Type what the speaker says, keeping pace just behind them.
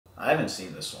I haven't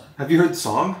seen this one. Have you heard the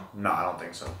song? No, I don't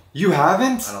think so. You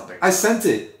haven't? I don't think so. I sent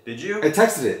it. Did you? I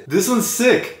texted it. This one's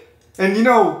sick. And you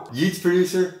know, Yeet's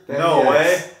producer? No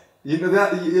way. You know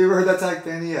that? You ever heard that tag,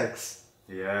 BNYX?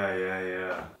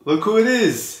 Yeah. Look who it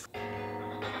is.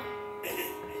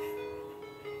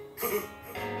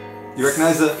 You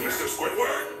recognize the...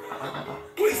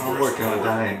 I'm working on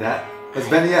dying. That's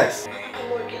BNYX. I'm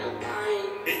working on dying.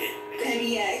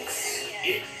 BNYX.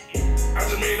 I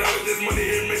just made all of this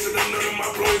money and make sure that none of my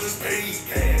employees is paying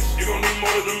cash. You gon' need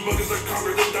more of them buckets like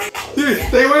Congress and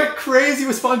Dude, they went crazy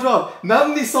with SpongeBob.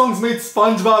 None of these songs made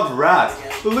SpongeBob rap.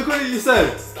 But look what you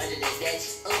said.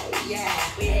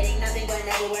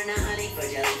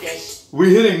 We're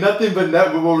hitting nothing but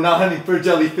net, but we're not hunting for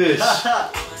jellyfish.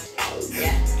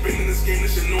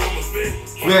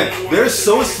 Man, they're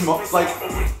so smart. Like,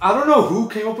 I don't know who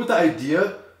came up with the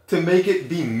idea to make it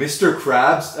be Mr.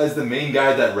 Krabs as the main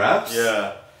guy that raps.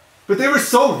 Yeah. But they were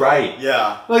so right.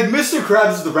 Yeah. Like, Mr.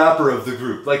 Krabs is the rapper of the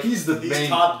group. Like, he's the main...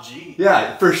 top G.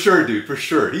 Yeah, for sure, dude. For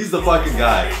sure. He's the fucking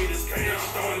guy.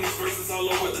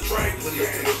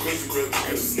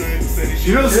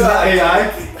 You know this is not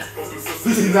AI?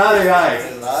 This is not AI.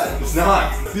 It's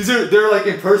not. They're like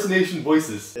impersonation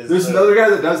voices. There's another guy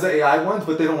that does the AI ones,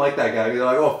 but they don't like that guy. They're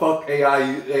like, oh, fuck AI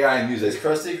and music. Is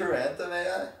Krusty Krab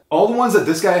AI? All the ones that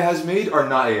this guy has made are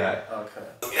not AI. Okay.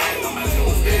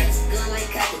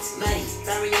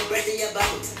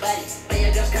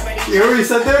 You hear what he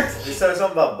said there? Did he say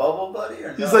something about Bubble Buddy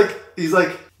or no? He's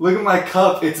like, look at my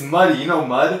cup, it's muddy. You know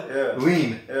mud? Yeah.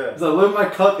 Lean. Yeah. He's like, look at my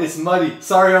cup, it's muddy.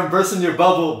 Sorry, I'm bursting your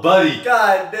bubble, buddy.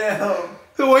 God damn.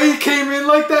 The way he came in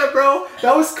like that, bro,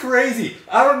 that was crazy.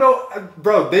 I don't know,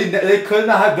 bro, they could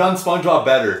not have done SpongeBob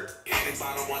better.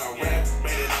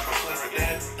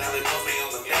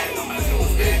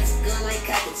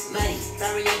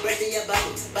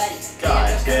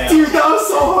 God damn. Dude, that was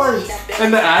so hard.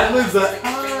 And the ad-libs,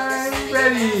 I'm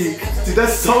ready. Dude,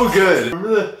 that's so good.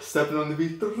 Remember the stepping on the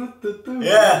beat?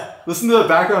 Yeah. Listen to the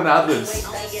background ad-libs.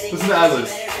 Listen to the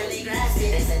ad-libs.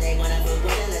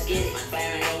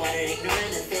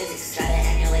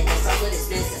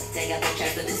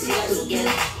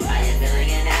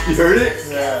 You heard it?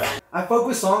 Yeah. I fuck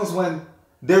with songs when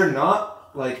they're not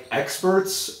like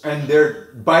experts and they're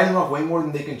biting off way more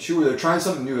than they can chew, or they're trying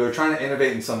something new, they're trying to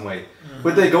innovate in some way.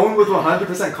 But they go in with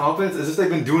 100% confidence as if they've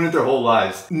been doing it their whole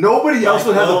lives. Nobody else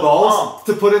would have the balls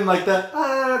to put in like that,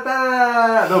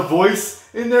 the voice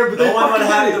in there, but no one would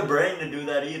have the brain to do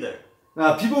that either.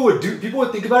 People would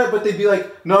think about it, but they'd be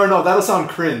like, no, that'll sound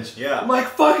cringe. Yeah. I'm like,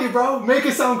 fuck it, bro, make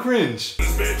it sound cringe.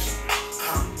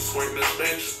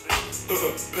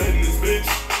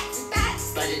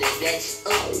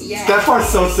 That part's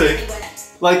so sick.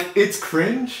 Like, it's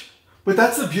cringe, but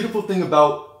that's the beautiful thing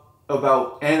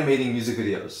about animating music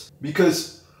videos.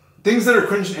 Because things that are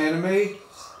cringe in anime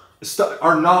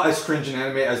are not as cringe in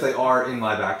anime as they are in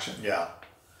live action. Yeah.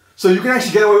 So you can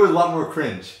actually get away with a lot more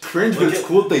cringe. Cringe, but it's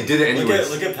cool that they did it anyways.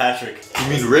 Look at Patrick. You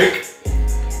mean Rick?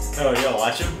 Oh, yeah,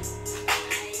 watch him.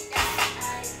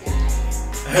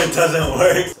 It doesn't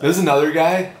work. There's another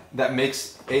guy that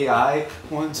makes AI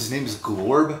ones. His name is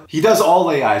Glorb. He does all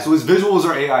AI, so his visuals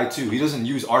are AI too. He doesn't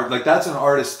use art. Like, that's an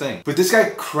artist thing. But this guy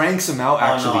cranks them out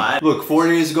actually. Oh, no, Look, 4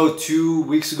 days ago, 2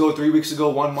 weeks ago, 3 weeks ago,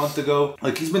 1 month ago.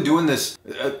 Like, he's been doing this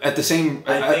at the same...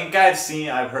 I think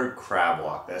I've heard Crab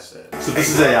Walk, that's it. So this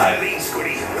is AI.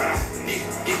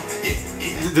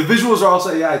 The visuals are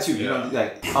also AI too, you know,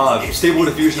 like Stable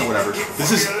Diffusion or whatever.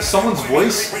 This is someone's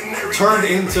voice turned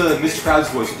into Mr. Krabs'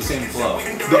 voice with the same flow.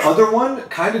 The other one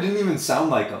kind of didn't even sound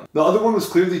like him. The other one was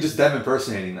clearly just them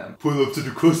impersonating them. Pull up to the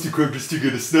Krusty Krab just to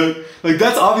get a snack. Like,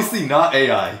 that's obviously not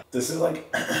AI. This is like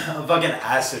a fucking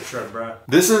acid trip, bro.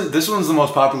 This one's the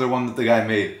most popular one that the guy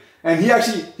made. And he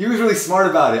was really smart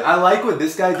about it. I like what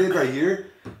this guy did right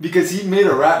here because he made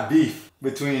a rap beef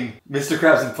between Mr.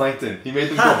 Krabs and Plankton. He made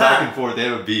them go back and forth. They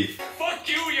have a beef. Fuck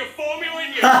you, your formula,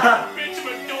 and your bitch of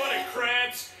a daughter,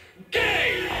 Krabs.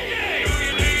 Gay!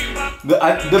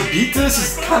 The beat to this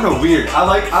is kind of weird. I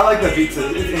like the beat to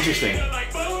it. It's interesting.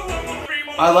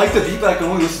 I like the beat, but I can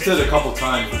only listen to it a couple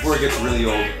times before it gets really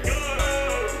old.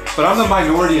 But I'm the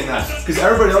minority in that because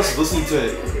everybody else is listening to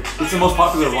it. It's the most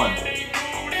popular one.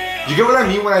 You get what I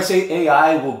mean when I say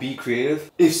AI will be creative?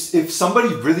 If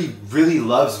somebody really, really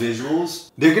loves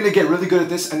visuals, they're gonna get really good at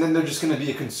this and then they're just gonna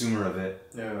be a consumer of it.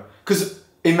 Yeah. Because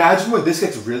imagine when this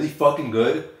gets really fucking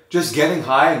good, just getting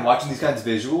high and watching these kinds of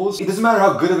visuals. It doesn't matter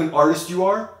how good of an artist you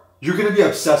are, you're gonna be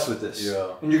obsessed with this.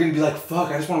 Yeah. And you're gonna be like, fuck,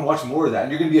 I just want to watch more of that.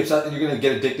 And you're gonna be obsessed, and you're gonna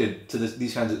get addicted to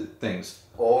these kinds of things.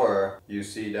 Or you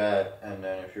see that, and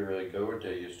then if you're really good with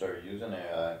it, you start using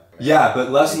AI. Yeah,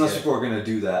 but less and less people are gonna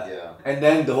do that. Yeah. And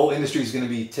then the whole industry is gonna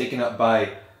be taken up by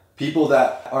people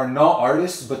that are not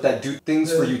artists, but that do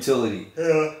things for utility.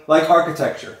 Yeah. Like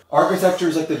architecture. Architecture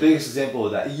is like the biggest example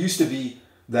of that. It used to be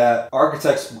that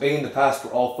architects way in the past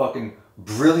were all fucking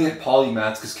brilliant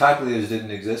polymaths because calculators didn't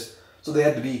exist. So they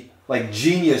had to be like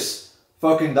genius,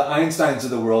 fucking the Einsteins of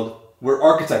the world were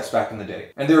architects back in the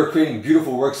day. And they were creating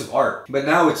beautiful works of art. But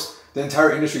now it's, the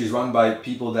entire industry is run by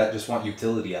people that just want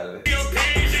utility out of it.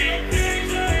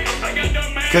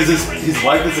 Because his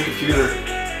wife is a computer.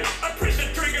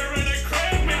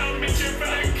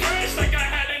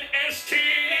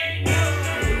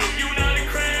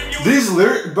 These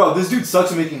lyrics, bro, this dude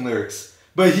sucks at making lyrics.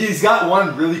 But he's got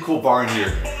one really cool bar in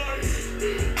here.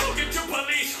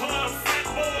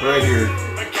 Right here.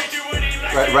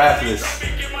 Right after this.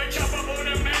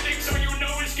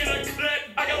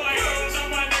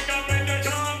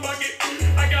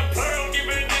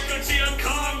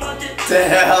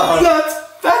 Damn.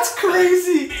 That's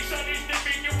crazy.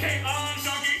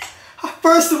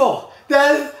 First of all,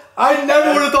 I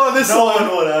never would have thought of this No song.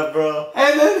 one would have, bro.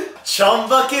 And then Chum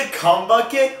bucket, cum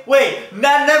bucket. Wait,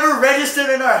 that never registered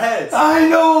in our heads. I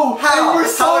know. How? And we're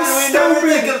so How did we never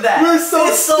stupid. think of that? We're so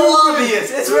it's so stupid.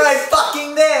 obvious. It's right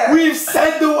fucking there. We've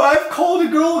said I've called a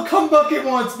girl a cum bucket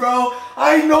once, bro.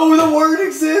 I know the word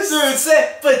exists. Dude,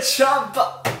 say, but chum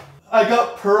I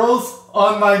got pearls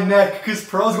on my neck because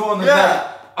pearls go on the neck.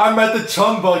 I'm at the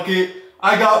chum bucket.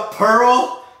 I got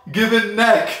pearl given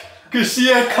neck because she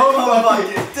had cum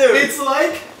bucket. Dude. It's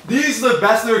like, these are the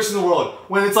best lyrics in the world.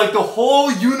 When it's like the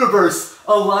whole universe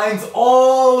aligns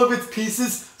all of its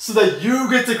pieces so that you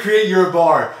get to create your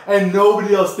bar and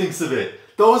nobody else thinks of it.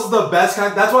 Those are the best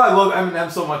kind. That's why I love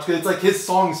Eminem so much because it's like his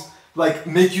songs like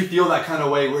make you feel that kind of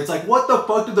way where it's like, what the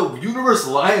fuck did the universe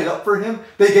line it up for him?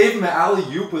 They gave him an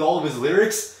alley-oop with all of his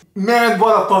lyrics. Man,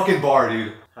 what a fucking bar,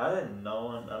 dude. How did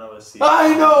none of us see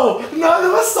I know! None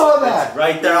of us saw that! It's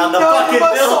right there on the None fucking of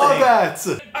us building. saw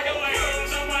that! I got my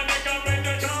arms on my neck, I'm in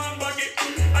the cum bucket.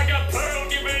 I got pearl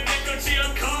giving neck, I see a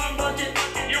cum bucket.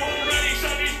 You already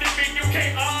suck his dick, but you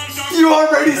can't unsuck it. You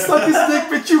already suck his dick,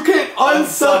 but you can't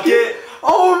unsuck it!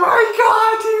 Oh my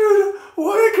god, dude!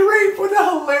 What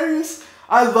a hilarious!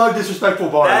 I love disrespectful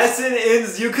bars.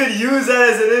 That's you could use that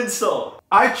as an insult.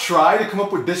 I try to come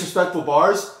up with disrespectful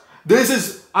bars.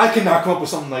 I cannot come up with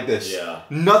something like this. Yeah.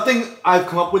 Nothing I've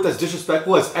come up with that's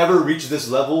disrespectful has ever reached this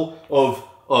level of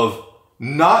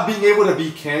not being able to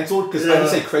be canceled because I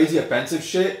just say crazy offensive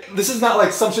shit. This is not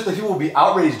like some shit that people will be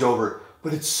outraged over,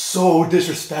 but it's so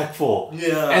disrespectful.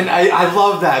 Yeah. And I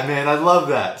love that, man. I love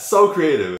that. So creative.